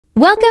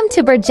Welcome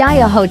to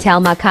Berjaya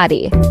Hotel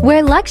Makati,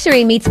 where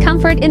luxury meets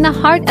comfort in the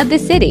heart of the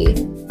city.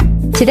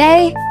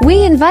 Today,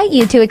 we invite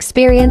you to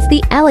experience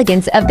the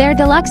elegance of their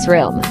deluxe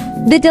room.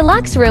 The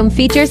deluxe room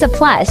features a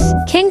plush,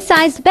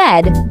 king-sized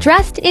bed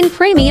dressed in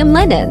premium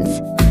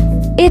linens.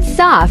 Its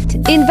soft,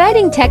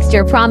 inviting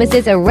texture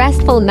promises a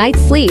restful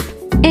night's sleep,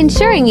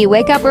 ensuring you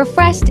wake up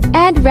refreshed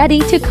and ready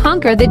to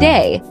conquer the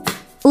day.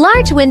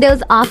 Large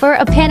windows offer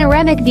a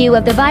panoramic view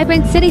of the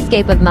vibrant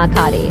cityscape of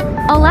Makati,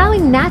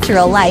 allowing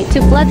natural light to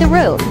flood the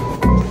room.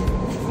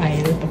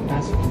 Ayaw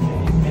pagpasok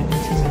na meron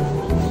silang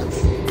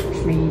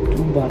free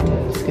 2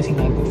 bottles kasi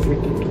nga go for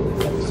 2.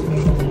 Tapos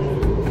may mga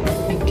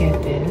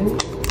kettle.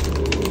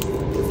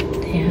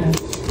 They have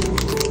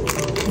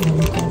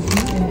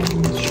coffee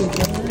and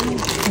sugar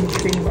and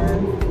creamer.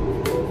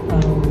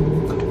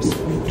 Cups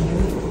for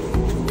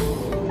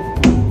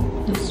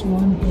 2. This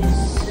one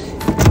is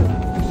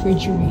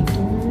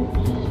refrigerator.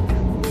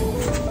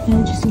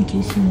 And just in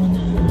case you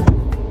wanna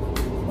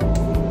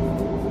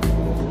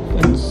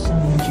put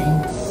some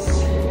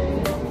drinks.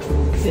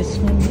 This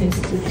one is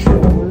the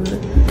drawer.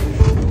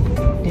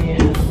 They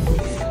have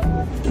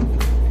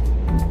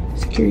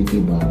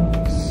security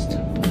box.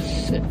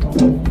 Tapos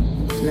itong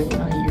flat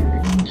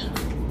iron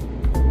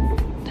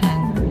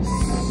hangers.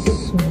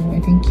 So I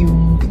think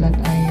yung flat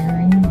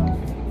iron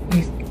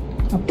is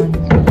upon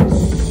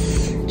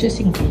this,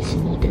 just in case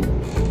you need it.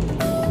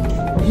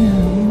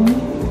 Yeah.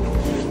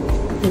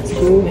 Let's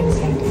go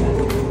inside that.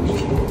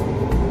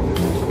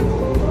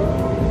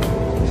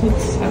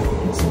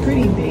 It's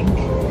pretty big.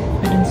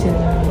 Meron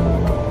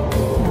silang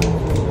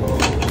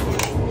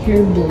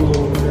hair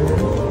blower.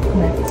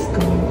 Let's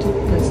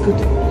go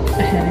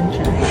ahead and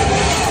try.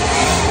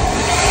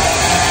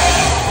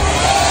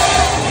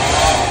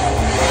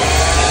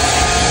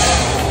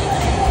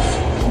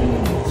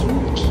 It's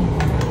really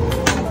cute.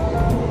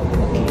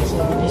 Okay,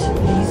 so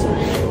these are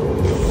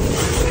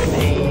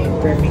my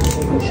priming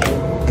solution.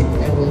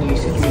 I will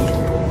use it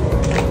later.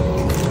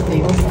 They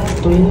also have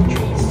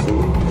toiletries,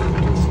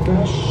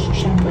 brush,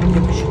 shampoo, and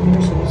conditioner,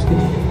 so it's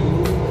good.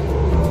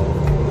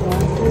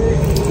 Water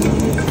it's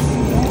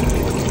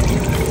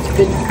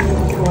good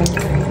for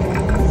water.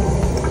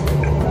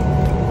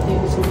 They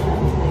also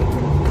have like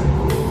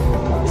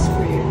cups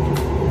for your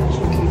toothbrush.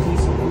 Okay,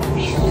 these are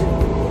nice.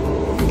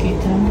 Okay,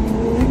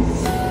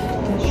 towels,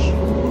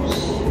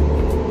 tissues,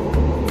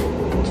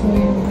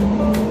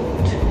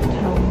 toilet,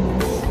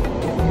 towels.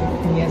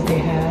 And yes,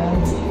 they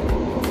have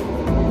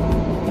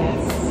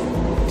bath.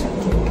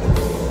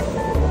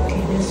 Okay,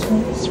 this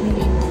one is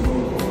really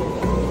cool.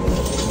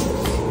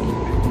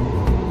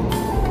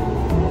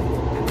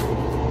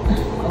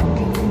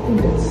 Okay, I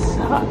think that's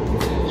hot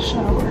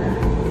shower.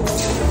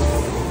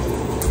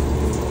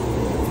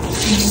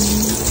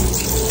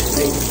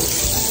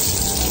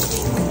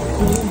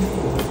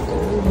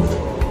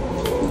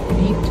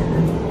 Later.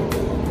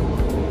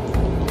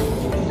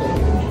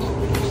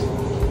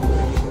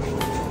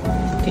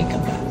 Take a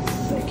bath.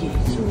 Okay,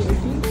 so I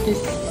think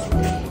this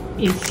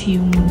is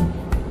yung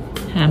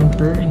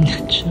hamper. I'm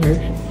not sure.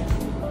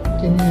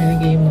 Diyan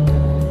nilagay yung mga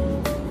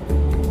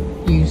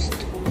used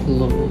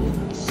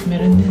clothes.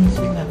 Meron din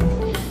silang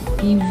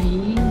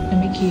TV na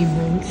may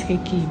cables,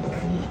 kay cable.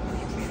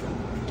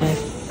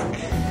 Desk.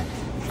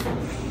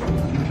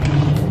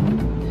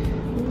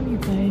 Uy,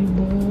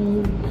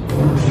 Bible.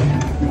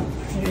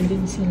 Meron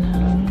din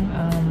silang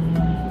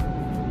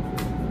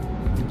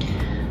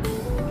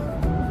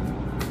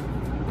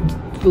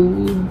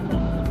food.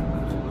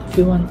 If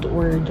you want to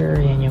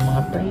order, yan yung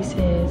mga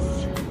prices.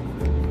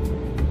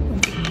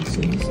 Okay,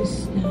 so this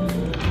is the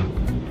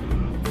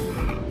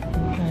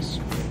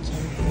passport.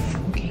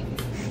 Okay.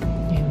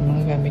 Yan,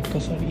 mga gamit ko.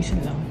 Sorry, isa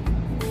lang.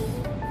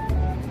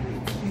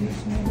 Okay,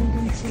 so meron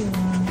din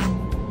silang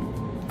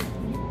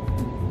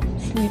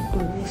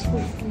slippers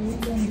for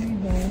laundry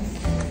bag.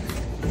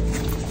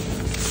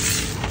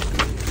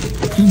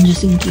 And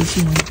just in case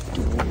you want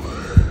to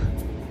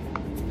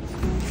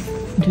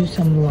do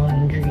some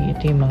laundry,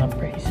 ito yung mga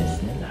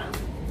prices nila.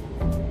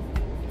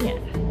 Yeah,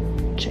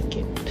 check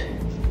it.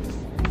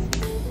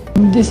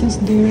 This is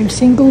their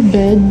single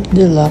bed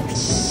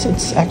deluxe.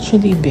 It's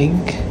actually big.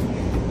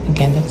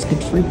 Again, that's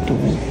good for 2.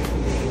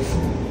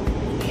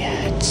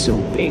 Yeah, it's so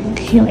big.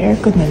 Yung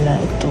aircon nila,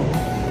 ito.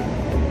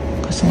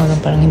 Kaso nga lang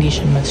parang hindi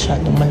siya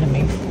masyadong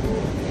malamig.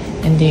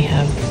 And they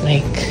have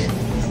like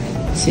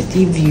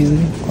city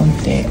view,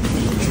 konti.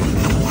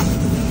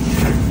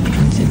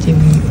 City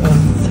view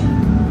of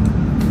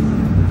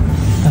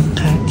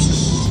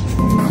Makati.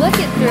 Book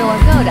it through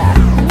Agoda,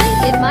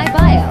 link in my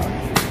bio.